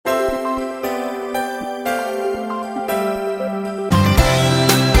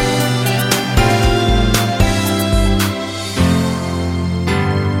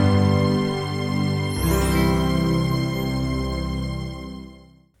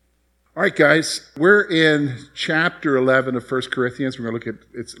All right, guys, we're in chapter 11 of 1 Corinthians. We're going to look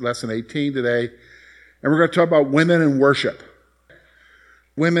at it's lesson 18 today, and we're going to talk about women and worship.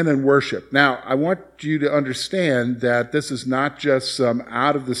 Women and worship. Now, I want you to understand that this is not just some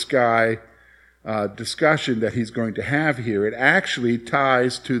out-of-the-sky discussion that he's going to have here. It actually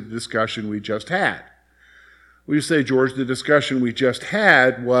ties to the discussion we just had. Well, you say, George, the discussion we just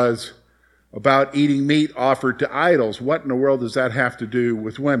had was about eating meat offered to idols. What in the world does that have to do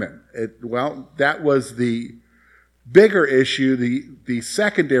with women? Well, that was the bigger issue. The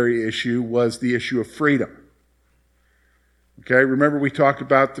secondary issue was the issue of freedom. Okay, remember we talked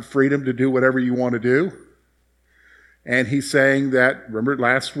about the freedom to do whatever you want to do? And he's saying that, remember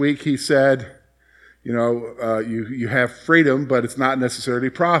last week he said, you have freedom, but it's not necessarily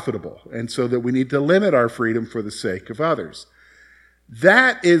profitable. And so that we need to limit our freedom for the sake of others.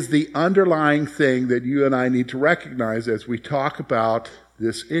 That is the underlying thing that you and I need to recognize as we talk about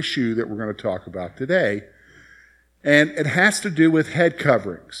this issue that we're going to talk about today. And it has to do with head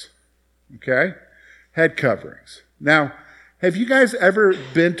coverings. Okay? Head coverings. Now, have you guys ever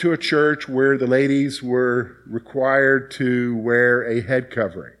been to a church where the ladies were required to wear a head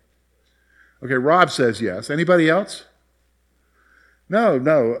covering? Okay, Rob says yes. Anybody else?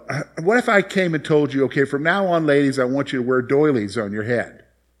 No. What if I came and told you, okay, from now on, ladies, I want you to wear doilies on your head?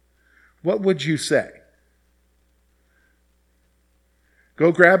 What would you say?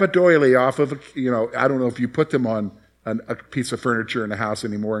 Go grab a doily off of, I don't know if you put them on a piece of furniture in the house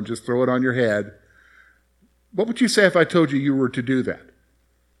anymore and just throw it on your head. What would you say if I told you were to do that?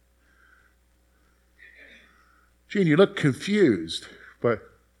 Gene, you look confused by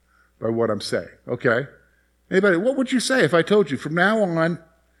what I'm saying. Okay. Anybody, what would you say if I told you from now on,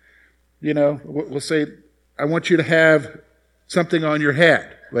 we'll say, I want you to have something on your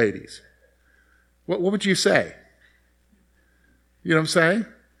head, ladies. What would you say? You know what I'm saying?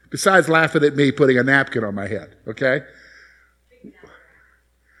 Besides laughing at me putting a napkin on my head, okay?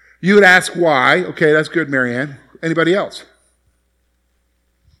 You would ask why. Okay, that's good, Marianne. Anybody else?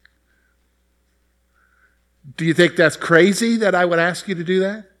 Do you think that's crazy that I would ask you to do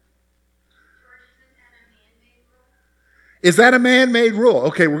that? Is that a man-made rule?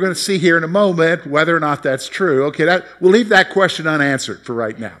 Okay, we're going to see here in a moment whether or not that's true. Okay, we'll leave that question unanswered for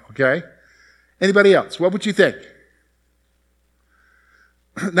right now, okay? Anybody else? What would you think?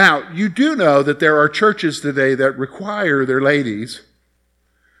 Now, you do know that there are churches today that require their ladies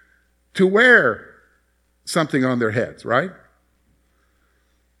to wear something on their heads, right?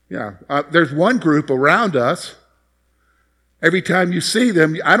 Yeah. There's one group around us. Every time you see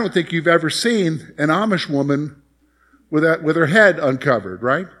them, I don't think you've ever seen an Amish woman with her head uncovered,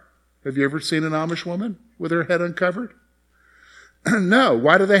 right? Have you ever seen an Amish woman with her head uncovered? No.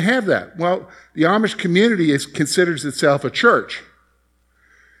 Why do they have that? Well, the Amish community considers itself a church.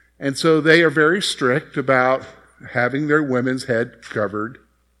 And so they are very strict about having their women's head covered.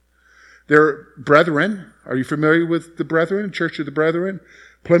 Their Brethren, are you familiar with the Brethren, Church of the Brethren?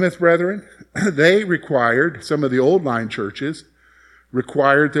 Plymouth Brethren, they required, some of the old line churches,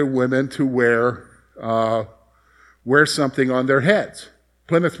 required their women to wear something on their heads.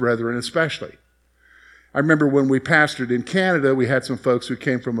 Plymouth Brethren especially. I remember when we pastored in Canada, we had some folks who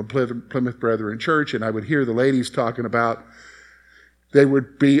came from a Plymouth Brethren church, and I would hear the ladies talking about they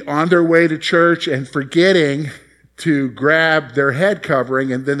would be on their way to church and forgetting to grab their head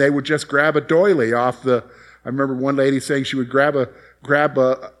covering, and then they would just grab a doily off I remember one lady saying she would grab a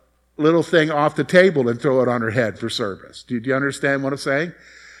little thing off the table and throw it on her head for service. Do you understand what I'm saying?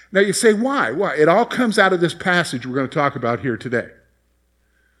 Now you say, why? Why? It all comes out of this passage we're going to talk about here today.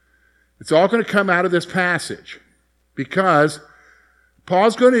 It's all going to come out of this passage because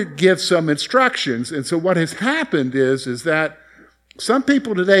Paul's going to give some instructions. And so what has happened is that some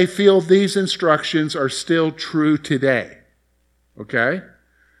people today feel these instructions are still true today. Okay?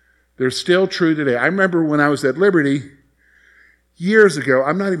 They're still true today. I remember when I was at Liberty years ago,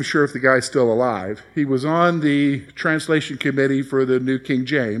 I'm not even sure if the guy's still alive. He was on the translation committee for the New King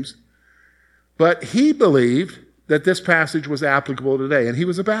James, but he believed that this passage was applicable today, and he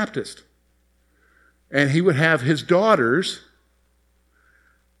was a Baptist. And he would have his daughters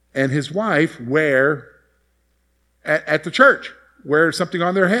and his wife wear at the church, wear something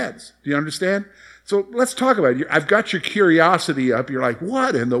on their heads. Do you understand? So let's talk about it. I've got your curiosity up. You're like,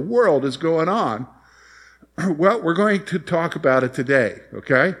 what in the world is going on? Well, we're going to talk about it today,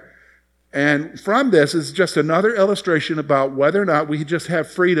 okay? And from this is just another illustration about whether or not we just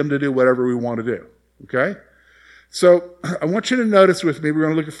have freedom to do whatever we want to do, okay? So I want you to notice with me, we're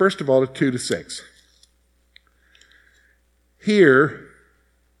going to look at, first of all, at 2-6. Here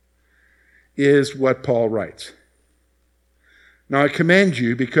is what Paul writes. Now I commend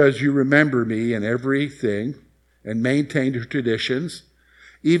you because you remember me in everything and maintained your traditions,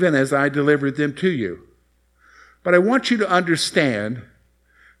 even as I delivered them to you. But I want you to understand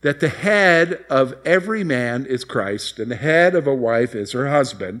that the head of every man is Christ, and the head of a wife is her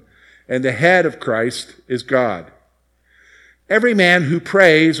husband, and the head of Christ is God. Every man who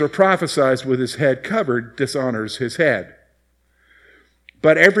prays or prophesies with his head covered dishonors his head.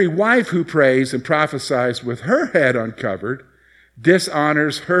 But every wife who prays and prophesies with her head uncovered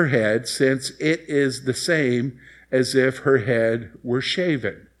dishonors her head, since it is the same as if her head were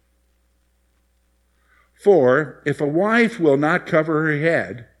shaven. For if a wife will not cover her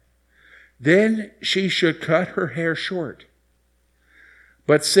head, then she should cut her hair short.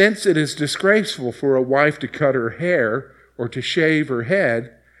 But since it is disgraceful for a wife to cut her hair or to shave her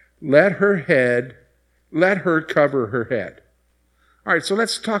head, let her cover her head. All right, so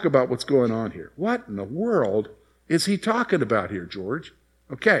let's talk about what's going on here. What in the world is he talking about here, George?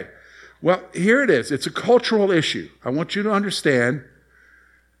 Okay, well, here it is. It's a cultural issue. I want you to understand.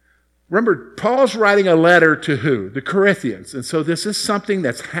 Remember, Paul's writing a letter to who? The Corinthians. And so this is something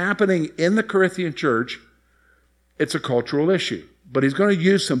that's happening in the Corinthian church. It's a cultural issue. But he's going to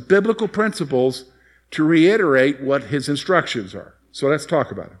use some biblical principles to reiterate what his instructions are. So let's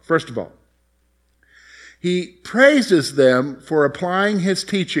talk about it. First of all, he praises them for applying his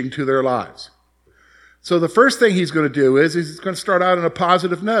teaching to their lives. So the first thing he's going to do is he's going to start out on a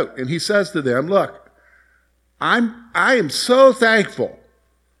positive note. And he says to them, look, I am so thankful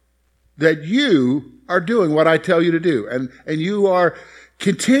that you are doing what I tell you to do. And you are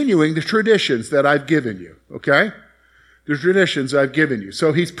continuing the traditions that I've given you. Okay? The traditions I've given you.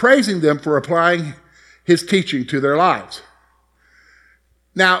 So he's praising them for applying his teaching to their lives.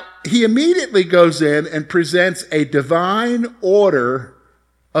 Now, he immediately goes in and presents a divine order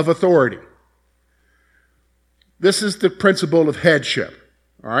of authority. This is the principle of headship.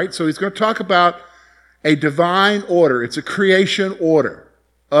 All right? So he's going to talk about a divine order. It's a creation order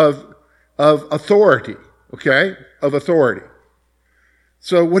of authority. Okay? Of authority.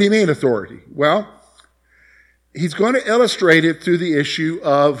 So what do you mean authority? Well, he's going to illustrate it through the issue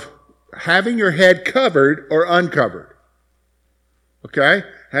of having your head covered or uncovered. Okay?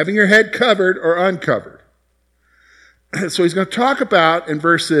 Having your head covered or uncovered. So he's going to talk about in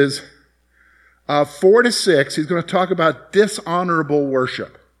verses 4 to 6, he's going to talk about dishonorable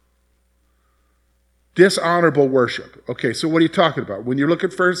worship. Dishonorable worship. Okay, so what are you talking about? When you look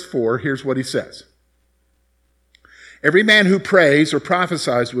at verse 4, here's what he says. Every man who prays or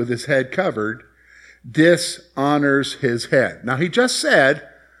prophesies with his head covered dishonors his head. Now he just said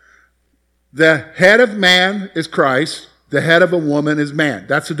the head of man is Christ, the head of a woman is man.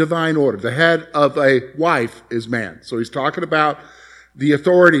 That's a divine order. The head of a wife is man. So he's talking about the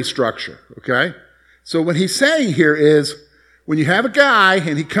authority structure, okay? So what he's saying here is when you have a guy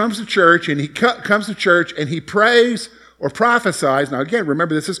and he comes to church and he prays or prophesies. Now again,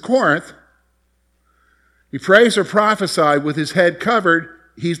 remember this is Corinth. He prays or prophesies with his head covered.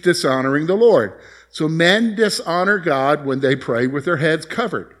 He's dishonoring the Lord. So men dishonor God when they pray with their heads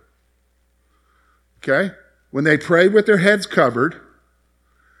covered. Okay? When they pray with their heads covered,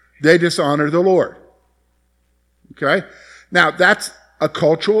 they dishonor the Lord. Okay? Now, that's a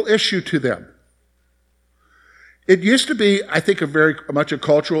cultural issue to them. It used to be, I think, very much a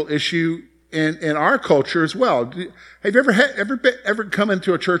cultural issue in our culture as well. Have you ever come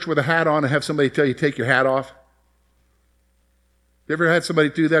into a church with a hat on and have somebody tell you take your hat off? You ever had somebody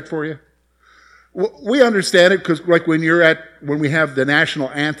do that for you? We understand it because, like when we have the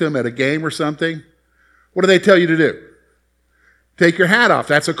national anthem at a game or something, what do they tell you to do? Take your hat off.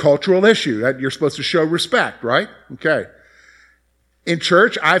 That's a cultural issue. That you're supposed to show respect, right? Okay. In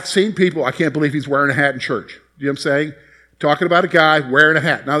church, I've seen people, I can't believe he's wearing a hat in church. You know what I'm saying? Talking about a guy wearing a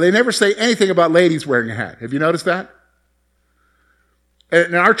hat. Now, they never say anything about ladies wearing a hat. Have you noticed that?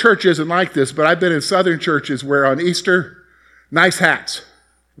 And our church isn't like this, but I've been in southern churches where on Easter, nice hats.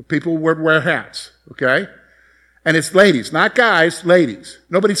 People would wear hats, okay? And it's ladies, not guys, ladies.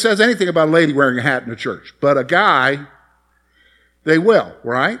 Nobody says anything about a lady wearing a hat in a church. But a guy, they will,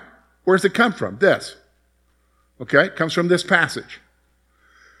 right? Where does it come from? This. Okay? It comes from this passage.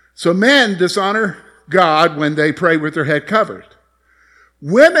 So men dishonor God when they pray with their head covered.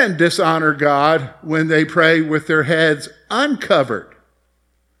 Women dishonor God when they pray with their heads uncovered.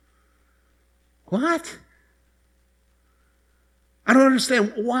 What? I don't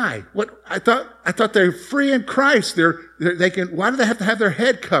understand why. What I thought they're free in Christ. They can. Why do they have to have their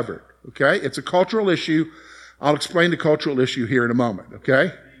head covered? Okay, it's a cultural issue. I'll explain the cultural issue here in a moment.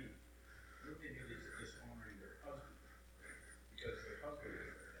 Okay.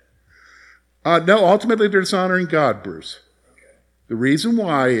 No, ultimately they're dishonoring God, Bruce. The reason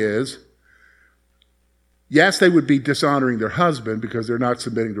why is, yes, they would be dishonoring their husband because they're not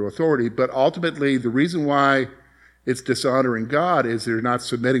submitting to authority, but ultimately the reason why it's dishonoring God is they're not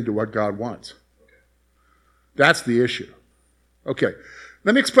submitting to what God wants. That's the issue. Okay,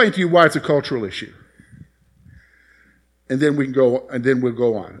 let me explain to you why it's a cultural issue. And then we'll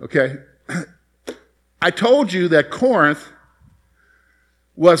go on, okay? I told you that Corinth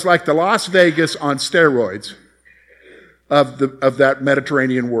was like the Las Vegas on steroids of that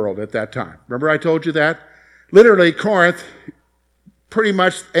Mediterranean world at that time. Remember I told you that? Literally, Corinth, pretty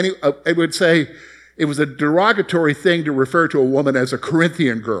much, I would say it was a derogatory thing to refer to a woman as a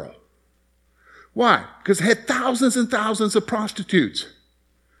Corinthian girl. Why? Because it had thousands and thousands of prostitutes.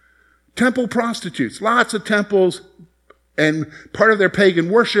 Temple prostitutes, lots of temples, and part of their pagan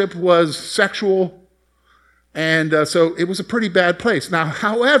worship was sexual. And so it was a pretty bad place. Now,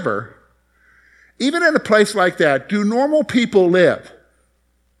 however, even in a place like that, do normal people live?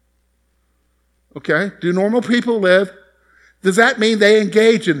 Okay, do normal people live? Does that mean they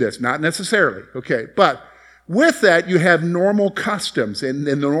engage in this? Not necessarily, okay. But with that, you have normal customs. And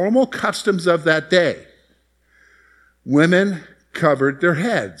in the normal customs of that day, women covered their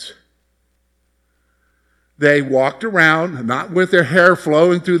heads. They walked around, not with their hair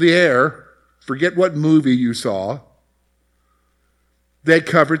flowing through the air. Forget what movie you saw. They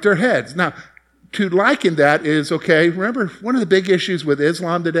covered their heads. Now, to liken that is, okay, remember one of the big issues with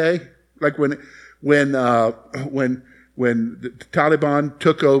Islam today? Like when the Taliban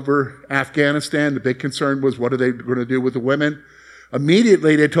took over Afghanistan, the big concern was what are they going to do with the women?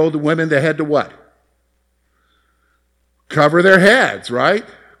 Immediately they told the women they had to what? Cover their heads, right?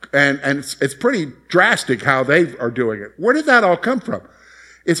 And it's pretty drastic how they are doing it. Where did that all come from?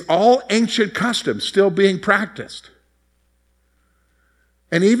 It's all ancient customs still being practiced.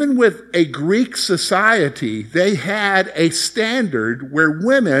 And even with a Greek society, they had a standard where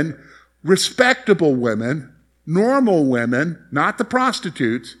women, respectable women, normal women, not the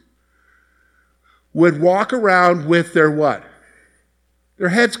prostitutes, would walk around with their what? Their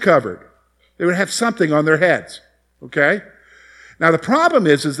heads covered. They would have something on their heads, okay? Now the problem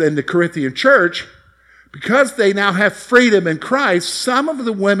is in the Corinthian church, because they now have freedom in Christ, some of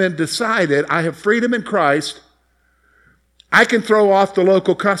the women decided, I have freedom in Christ, I can throw off the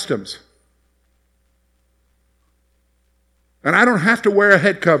local customs. And I don't have to wear a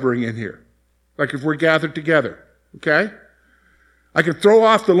head covering in here, like if we're gathered together, okay? I can throw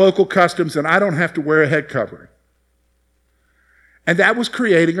off the local customs and I don't have to wear a head covering. And that was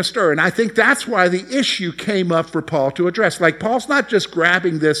creating a stir. And I think that's why the issue came up for Paul to address. Like Paul's not just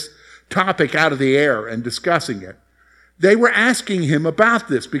grabbing this topic out of the air and discussing it. They were asking him about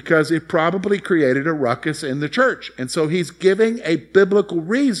this because it probably created a ruckus in the church. And so he's giving a biblical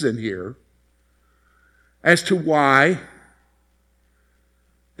reason here as to why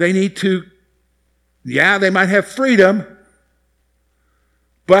they need to, they might have freedom,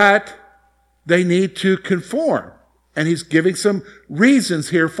 but they need to conform. And he's giving some reasons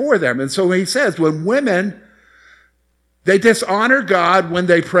here for them. And so he says, when women, they dishonor God when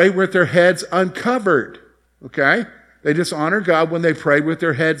they pray with their heads uncovered. Okay? They dishonor God when they pray with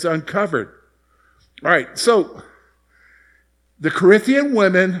their heads uncovered. All right, so the Corinthian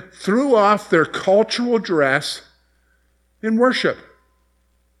women threw off their cultural dress in worship.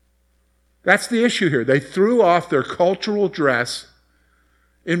 That's the issue here. They threw off their cultural dress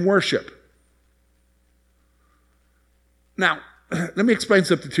in worship. Now, let me explain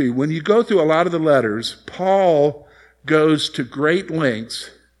something to you. When you go through a lot of the letters, Paul goes to great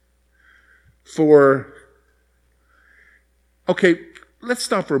lengths for... Okay, let's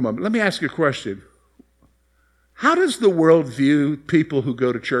stop for a moment. Let me ask you a question. How does the world view people who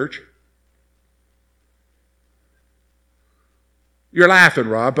go to church? You're laughing,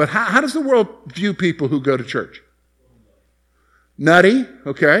 Rob, but how does the world view people who go to church? Nutty,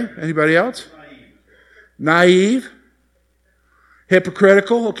 okay. Anybody else? Naive.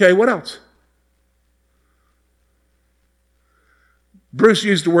 Hypocritical, okay. What else? Bruce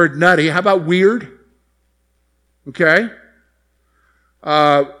used the word nutty. How about weird? Okay.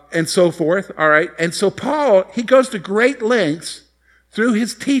 And so forth, all right? And so Paul, he goes to great lengths through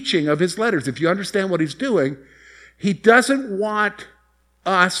his teaching of his letters. If you understand what he's doing, he doesn't want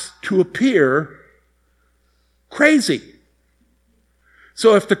us to appear crazy.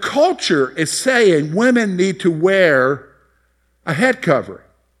 So if the culture is saying women need to wear a head covering,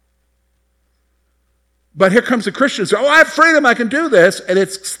 but here comes the Christian and says, I have freedom, I can do this, and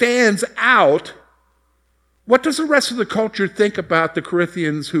it stands out, what does the rest of the culture think about the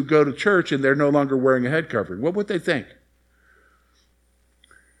Corinthians who go to church and they're no longer wearing a head covering? What would they think?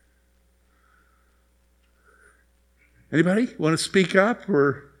 Anybody want to speak up?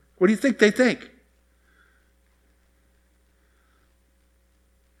 Or what do you think they think?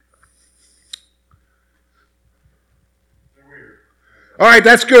 All right,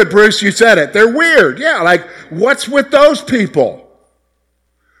 that's good, Bruce. You said it. They're weird. Yeah, like, what's with those people?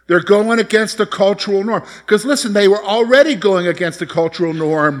 They're going against the cultural norm. Because listen, they were already going against the cultural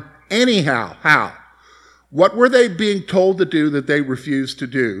norm anyhow. How? What were they being told to do that they refused to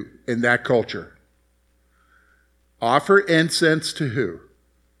do in that culture? Offer incense to who?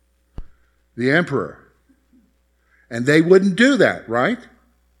 The emperor. And they wouldn't do that, right?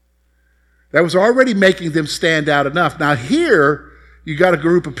 That was already making them stand out enough. Now here, you got a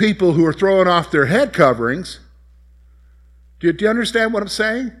group of people who are throwing off their head coverings. Do you understand what I'm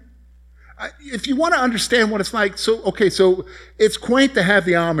saying? If you want to understand what it's like, so it's quaint to have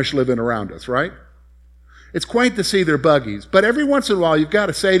the Amish living around us, right? It's quaint to see their buggies. But every once in a while, you've got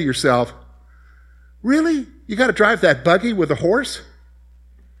to say to yourself, really? You got to drive that buggy with a horse?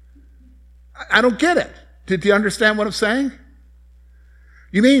 I don't get it. Do you understand what I'm saying?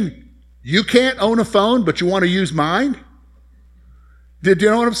 You mean you can't own a phone, but you want to use mine? Do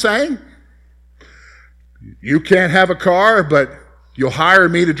you know what I'm saying? You can't have a car, but you'll hire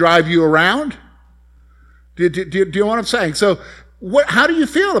me to drive you around? Do you know what I'm saying? So how do you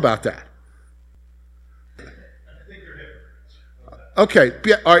feel about that? I think they're hypocrites. Okay,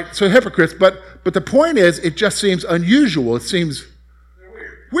 yeah, all right, so hypocrites, but the point is, it just seems unusual. It seems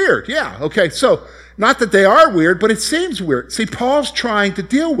weird, yeah. Okay, so not that they are weird, but it seems weird. See, Paul's trying to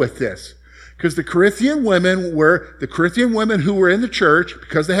deal with this. Because the Corinthian women who were in the church,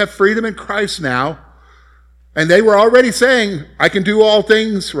 because they have freedom in Christ now, and they were already saying, I can do all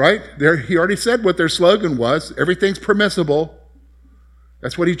things, right? He already said what their slogan was. Everything's permissible.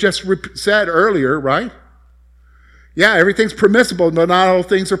 That's what he just said earlier, right? Yeah, everything's permissible, but not all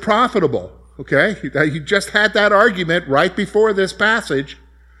things are profitable. Okay? He just had that argument right before this passage.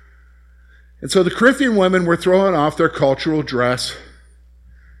 And so the Corinthian women were throwing off their cultural dress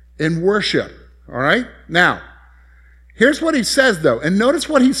in worship. All right? Now, here's what he says, though. And notice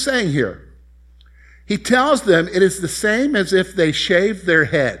what he's saying here. He tells them it is the same as if they shaved their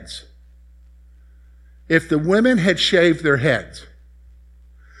heads. If the women had shaved their heads.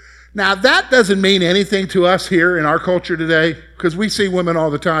 Now, that doesn't mean anything to us here in our culture today, because we see women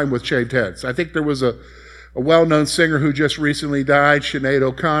all the time with shaved heads. I think there was a well-known singer who just recently died, Sinead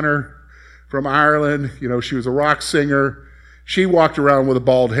O'Connor from Ireland. You know, she was a rock singer. She walked around with a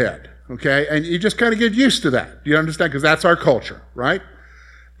bald head, okay? And you just kind of get used to that. Do you understand? Because that's our culture, right?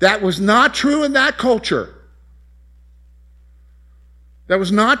 That was not true in that culture. That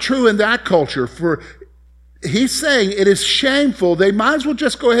was not true in that culture. He's saying it is shameful. They might as well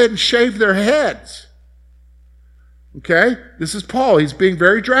just go ahead and shave their heads. Okay? This is Paul. He's being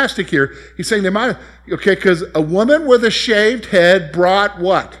very drastic here. He's saying because a woman with a shaved head brought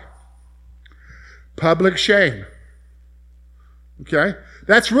what? Public shame. Okay?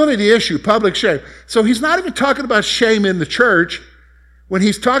 That's really the issue, public shame. So he's not even talking about shame in the church. When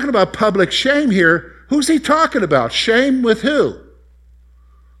he's talking about public shame here, who's he talking about? Shame with who?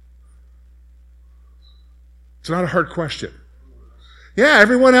 It's not a hard question. Yeah,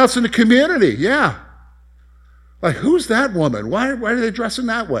 everyone else in the community, yeah. Like, who's that woman? Why are they dressing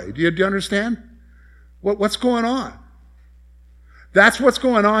that way? Do you understand? What's going on? That's what's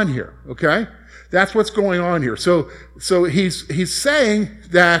going on here, okay? That's what's going on here. So he's saying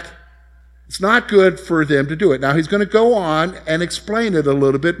that it's not good for them to do it. Now he's going to go on and explain it a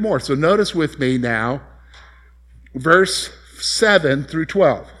little bit more. So notice with me now, verse 7 through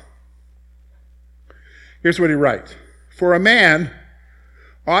 12. Here's what he writes. For a man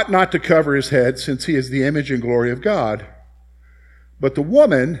ought not to cover his head, since he is the image and glory of God, but the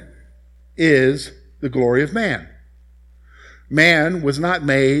woman is the glory of man. Man was not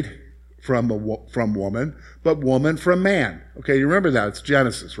made from woman, but woman from man. Okay, you remember that. It's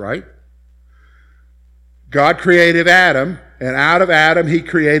Genesis, right? God created Adam, and out of Adam he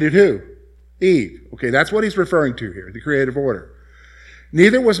created who? Eve. Okay, that's what he's referring to here, the creative order.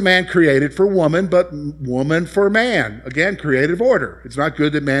 Neither was man created for woman, but woman for man. Again, creative order. It's not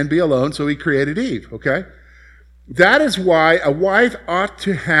good that man be alone, so he created Eve, okay? That is why a wife ought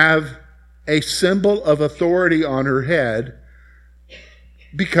to have a symbol of authority on her head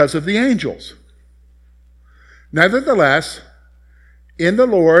because of the angels. Nevertheless, in the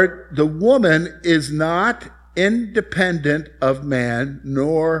Lord, the woman is not independent of man,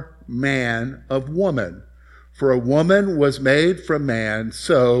 nor man of woman. For a woman was made from man,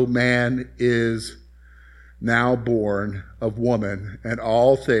 so man is now born of woman, and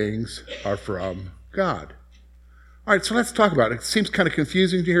all things are from God. All right, so let's talk about it. It seems kind of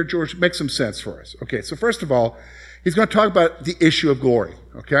confusing to hear, George. Make some sense for us. Okay, so first of all, He's going to talk about the issue of glory,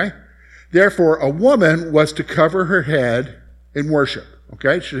 okay? Therefore, a woman was to cover her head in worship,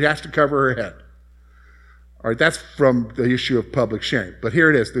 okay? She has to cover her head. All right, that's from the issue of public shame. But here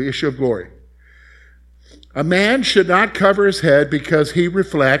it is, the issue of glory. A man should not cover his head because he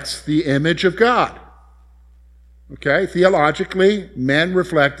reflects the image of God. Okay, theologically, men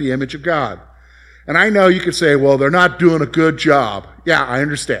reflect the image of God. And I know you could say, well, they're not doing a good job. Yeah, I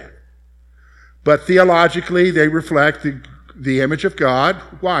understand. But theologically, they reflect the image of God.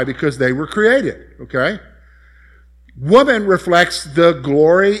 Why? Because they were created, okay? Woman reflects the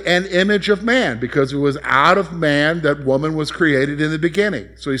glory and image of man because it was out of man that woman was created in the beginning.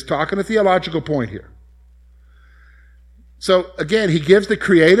 So he's talking a theological point here. So again, he gives the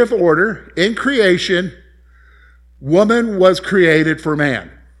creative order. In creation, woman was created for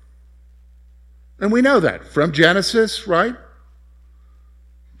man. And we know that from Genesis, right?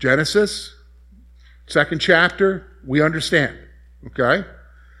 Genesis, 2nd chapter, we understand, okay?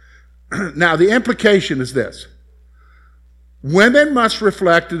 Now, the implication is this. Women must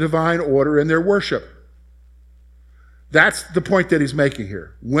reflect the divine order in their worship. That's the point that he's making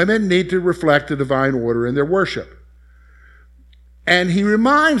here. Women need to reflect the divine order in their worship. And he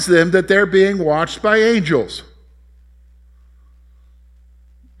reminds them that they're being watched by angels.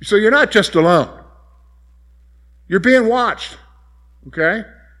 So you're not just alone. You're being watched, okay?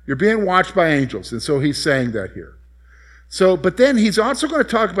 You're being watched by angels. And so he's saying that here. So, but then he's also going to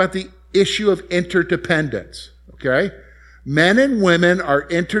talk about the issue of interdependence, okay? Men and women are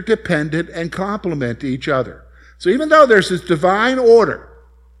interdependent and complement each other. So even though there's this divine order,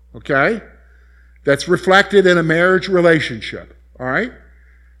 okay, that's reflected in a marriage relationship, all right,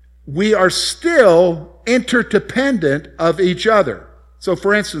 we are still interdependent of each other. So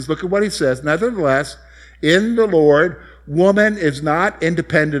for instance, look at what he says. Nevertheless, in the Lord, woman is not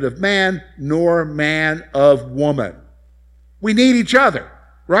independent of man, nor man of woman. We need each other,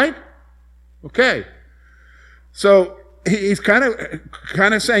 right? Okay. So he's kind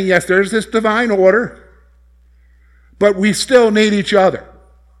of saying, yes, there's this divine order, but we still need each other.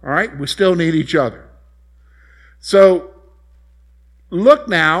 All right? We still need each other. So look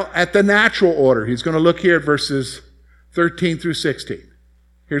now at the natural order. He's going to look here at verses 13 through 16.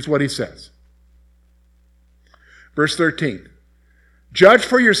 Here's what he says. Verse 13. Judge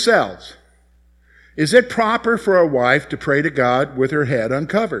for yourselves. Is it proper for a wife to pray to God with her head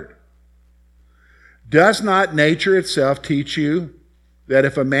uncovered? Does not nature itself teach you that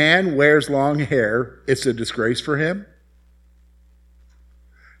if a man wears long hair, it's a disgrace for him?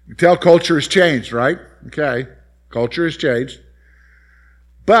 You tell culture has changed, right? Okay. Culture has changed.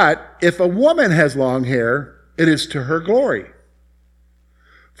 But if a woman has long hair, it is to her glory.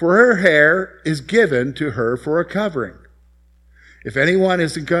 For her hair is given to her for a covering. If anyone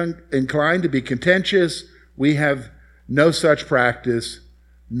is inclined to be contentious, we have no such practice,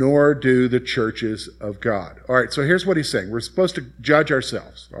 nor do the churches of God. All right, so here's what he's saying. We're supposed to judge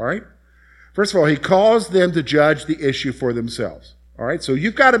ourselves, all right? First of all, he calls them to judge the issue for themselves, all right? So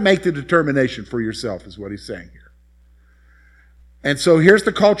you've got to make the determination for yourself is what he's saying here. And so here's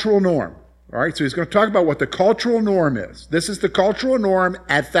the cultural norm, all right? So he's going to talk about what the cultural norm is. This is the cultural norm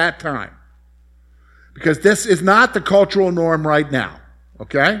at that time. Because this is not the cultural norm right now,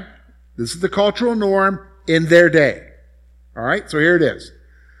 okay? This is the cultural norm in their day, all right? So here it is.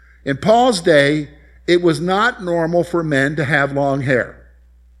 In Paul's day, it was not normal for men to have long hair.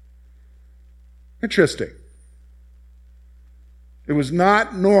 Interesting. It was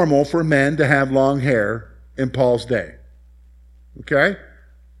not normal for men to have long hair in Paul's day. Okay?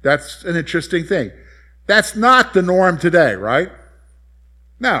 That's an interesting thing. That's not the norm today, right?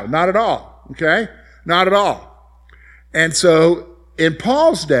 No, not at all. Okay? Not at all. And so, in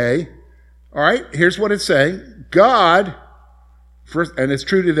Paul's day, all right, here's what it's saying. God, first, and it's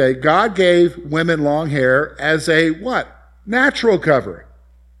true today, God gave women long hair as a what? Natural covering.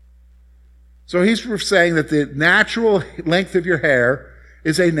 So he's saying that the natural length of your hair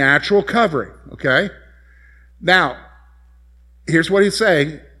is a natural covering, okay? Now, here's what he's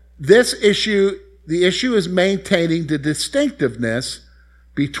saying. This issue, the issue is maintaining the distinctiveness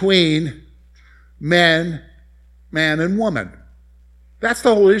between man and woman. That's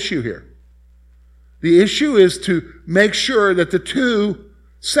the whole issue here. The issue is to make sure that the two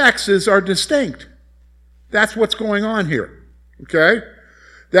sexes are distinct. That's what's going on here, okay?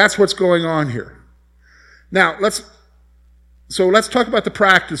 That's what's going on here. Now, let's talk about the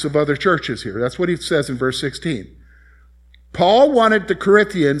practice of other churches here. That's what he says in verse 16. Paul wanted the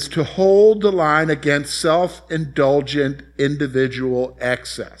Corinthians to hold the line against self-indulgent individual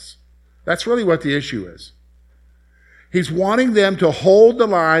excess. That's really what the issue is. He's wanting them to hold the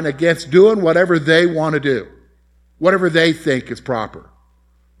line against doing whatever they want to do. whatever they think is proper.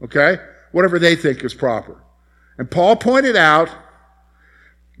 Okay? Whatever they think is proper. And Paul pointed out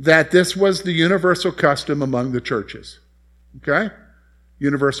that this was the universal custom among the churches. Okay?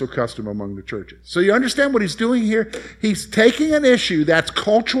 Universal custom among the churches. So you understand what he's doing here? He's taking an issue that's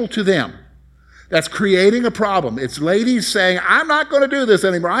cultural to them, that's creating a problem. It's ladies saying, I'm not going to do this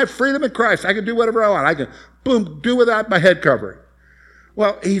anymore. I have freedom in Christ. I can do whatever I want. I can, boom, do without my head covering.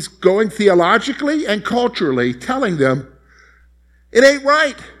 Well, he's going theologically and culturally telling them, it ain't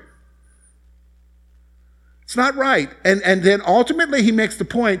right. It's not right. And then ultimately he makes the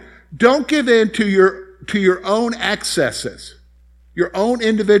point, don't give in to your own excesses, your own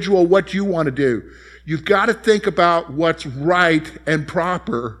individual, what you want to do. You've got to think about what's right and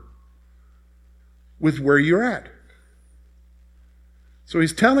proper with where you're at. So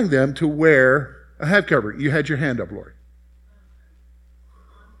he's telling them to wear a head covering. You had your hand up, Lori.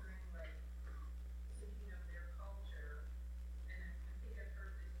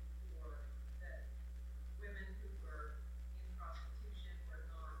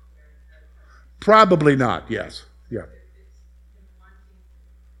 Probably not, yes. Yeah.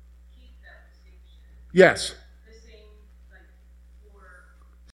 Yes. The same, like, for,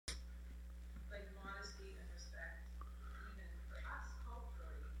 like, modesty and respect, even for us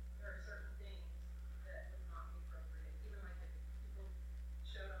culturally, there are certain things that would not be appropriate. Even like if people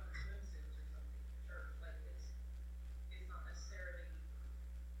showed up in swimsuits or something for church, like it's not necessarily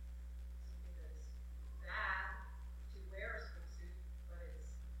something that's bad to wear a swimsuit, but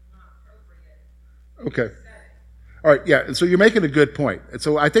it's not appropriate. Okay. All right, yeah, so you're making a good point. And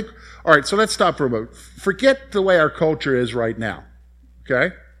so I think, all right, so let's stop for a moment. Forget the way our culture is right now,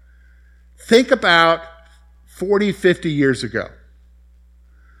 okay? Think about 40, 50 years ago.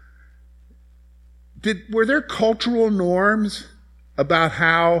 Were there cultural norms about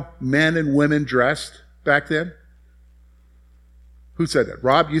how men and women dressed back then? Who said that?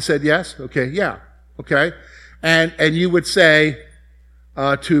 Rob, you said yes? Okay, yeah, okay. And you would say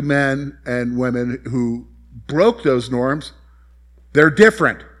to men and women who broke those norms, they're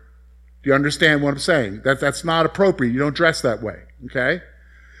different. Do you understand what I'm saying? That's not appropriate. You don't dress that way, okay?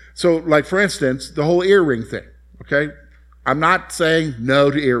 So, like, for instance, the whole earring thing, okay? I'm not saying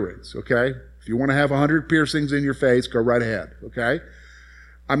no to earrings, okay? If you want to have 100 piercings in your face, go right ahead, okay?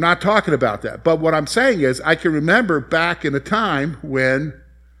 I'm not talking about that. But what I'm saying is I can remember back in a time when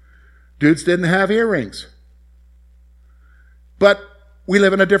dudes didn't have earrings. But we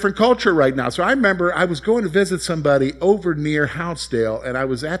live in a different culture right now. So I remember I was going to visit somebody over near Houtzdale, and I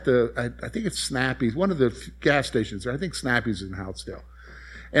was at I think it's Snappy's, one of the gas stations there. I think Snappy's in Houtzdale.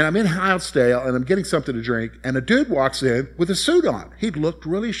 And I'm in Houtzdale, and I'm getting something to drink, and a dude walks in with a suit on. He looked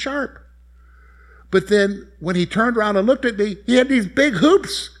really sharp. But then when he turned around and looked at me, he had these big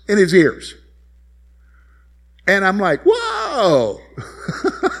hoops in his ears. And I'm like, whoa.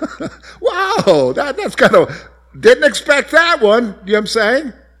 Whoa, that's kind of... Didn't expect that one, you know what I'm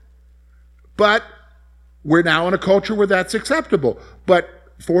saying? But we're now in a culture where that's acceptable. But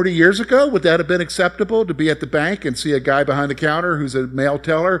 40 years ago, would that have been acceptable to be at the bank and see a guy behind the counter who's a male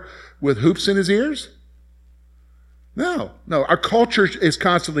teller with hoops in his ears? No. Our culture is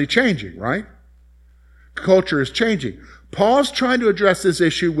constantly changing, right? Culture is changing. Paul's trying to address this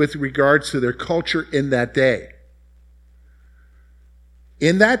issue with regards to their culture in that day.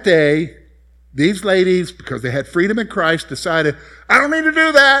 In that day, these ladies, because they had freedom in Christ, decided, I don't need to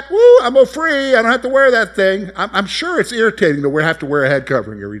do that. Woo, I'm free. I don't have to wear that thing. I'm sure it's irritating to have to wear a head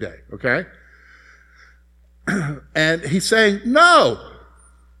covering every day, okay? And he's saying, no,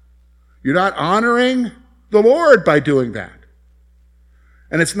 you're not honoring the Lord by doing that.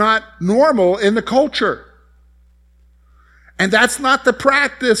 And it's not normal in the culture. And that's not the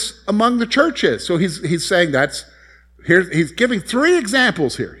practice among the churches. So he's saying he's giving 3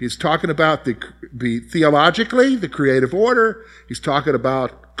 examples here. He's talking about the theologically, the creative order. He's talking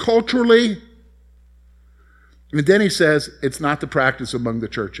about culturally. And then he says it's not the practice among the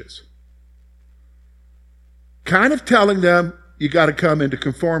churches. Kind of telling them you got to come into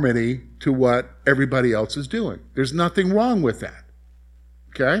conformity to what everybody else is doing. There's nothing wrong with that.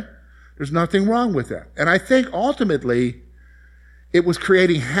 Okay? There's nothing wrong with that. And I think ultimately it was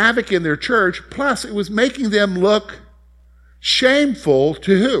creating havoc in their church, plus it was making them look shameful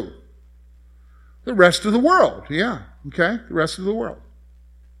to who? The rest of the world. Yeah, okay? The rest of the world.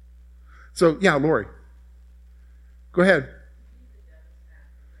 So, yeah, Lori. Go ahead.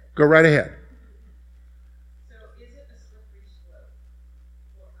 Go right ahead. So is it a slippery slope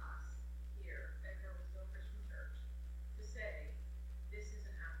for us here at Curtisville Christian Church to say this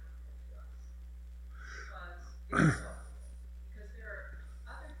isn't applicable to us? Because there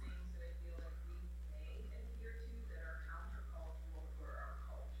are other things that I feel like we may adhere to that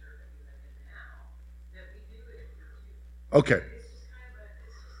Okay.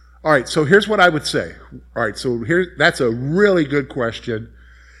 All right, so here's what I would say. All right, so that's a really good question.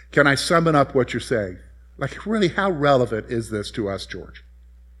 Can I sum it up what you're saying? Like, really, how relevant is this to us, George?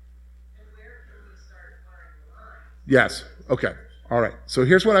 And where can we start learning the lines? Yes. Okay. All right. So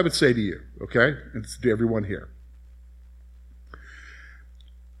here's what I would say to you, okay? And to everyone here.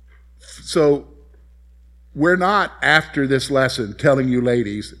 So we're not, after this lesson, telling you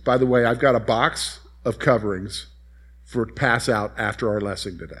ladies, by the way, I've got a box of coverings for pass out after our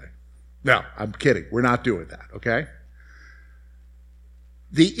lesson today. No, I'm kidding. We're not doing that, okay?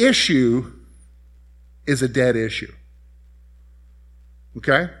 The issue is a dead issue.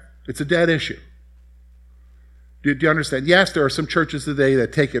 Okay? It's a dead issue. Do you understand? Yes, there are some churches today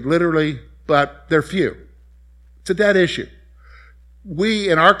that take it literally, but they're few. It's a dead issue. We,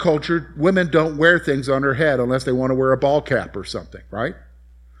 in our culture, women don't wear things on their head unless they want to wear a ball cap or something, right?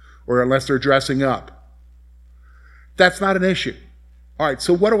 Or unless they're dressing up. That's not an issue. All right,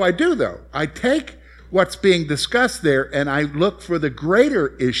 so what do I do, though? I take what's being discussed there and I look for the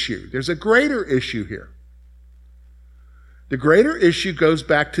greater issue. There's a greater issue here. The greater issue goes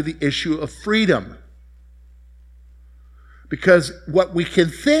back to the issue of freedom. Because what we can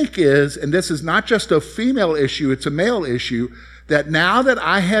think is, and this is not just a female issue, it's a male issue, that now that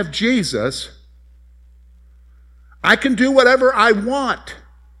I have Jesus, I can do whatever I want.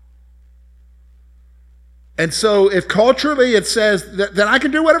 And so if culturally it says that I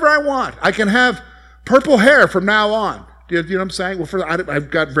can do whatever I want, I can have purple hair from now on. Do you know what I'm saying? Well,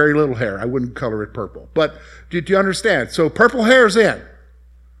 I've got very little hair. I wouldn't color it purple. But do you understand? So purple hair's in.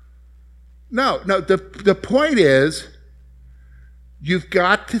 No, the point is, you've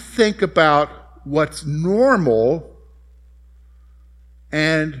got to think about what's normal,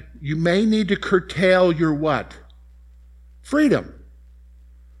 and you may need to curtail your what? Freedom.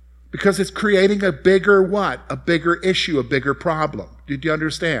 Because it's creating a bigger what? A bigger issue, a bigger problem. Did you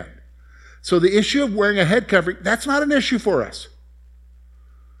understand? So the issue of wearing a head covering, that's not an issue for us.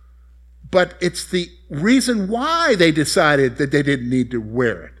 But it's the reason why they decided that they didn't need to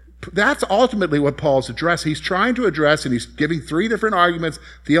wear it. That's ultimately what Paul's addressing. He's trying to address, and he's giving three different arguments: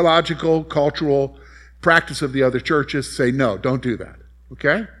 theological, cultural, practice of the other churches. Say, no, don't do that.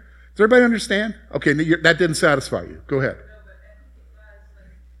 Okay? Does everybody understand? Okay, that didn't satisfy you. Go ahead. No, but I think it was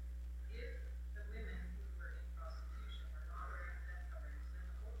like, if the women who were in prostitution were not wearing head coverings, then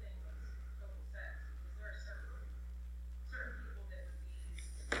the whole thing was total sex. Because there are certain people that would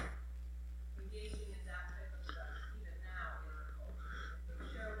be engaging in that type of stuff, even now in our culture. If they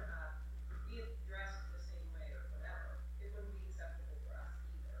showed up, be dressed the same way or whatever, it wouldn't be acceptable for us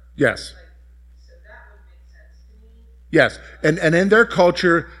either. Yes. Like, so that would make sense to me. Yes. And in their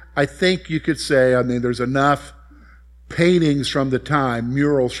culture, I think you could say, I mean, there's enough paintings from the time,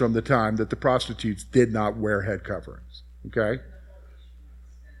 murals from the time, that the prostitutes did not wear head coverings. Okay?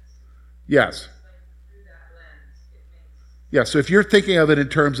 Yes. Yeah, so if you're thinking of it in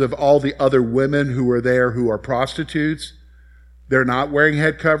terms of all the other women who are there who are prostitutes, they're not wearing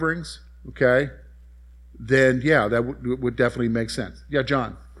head coverings, okay? Then, yeah, that would definitely make sense. Yeah,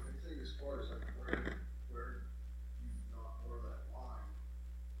 John. I think as far as like where you not more that line,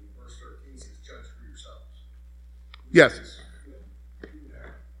 in verse 13 says, judge for yourselves. Yes. You would have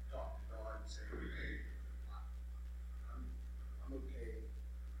to talk to God and say, hey, I'm okay.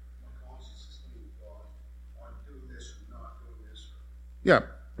 My conscience is clean with God. I'm doing this or not doing this. Yeah,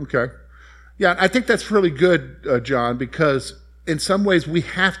 okay. Yeah, I think that's really good, John, because in some ways we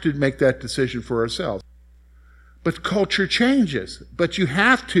have to make that decision for ourselves. But culture changes. But you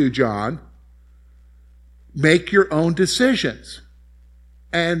have to, John, make your own decisions.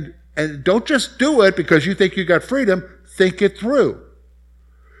 And don't just do it because you think you got freedom. Think it through.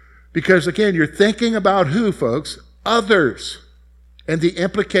 Because again, you're thinking about who, folks? Others. And the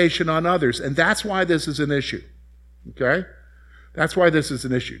implication on others. And that's why this is an issue. Okay? That's why this is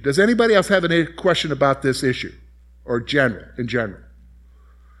an issue. Does anybody else have any question about this issue? Or in general?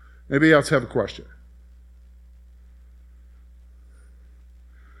 Anybody else have a question?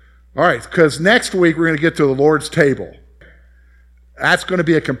 All right, because next week we're going to get to the Lord's table. That's going to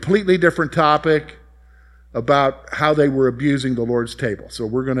be a completely different topic about how they were abusing the Lord's table. So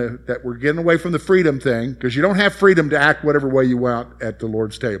we're getting away from the freedom thing, because you don't have freedom to act whatever way you want at the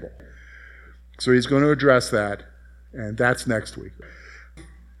Lord's table. So he's going to address that, and that's next week.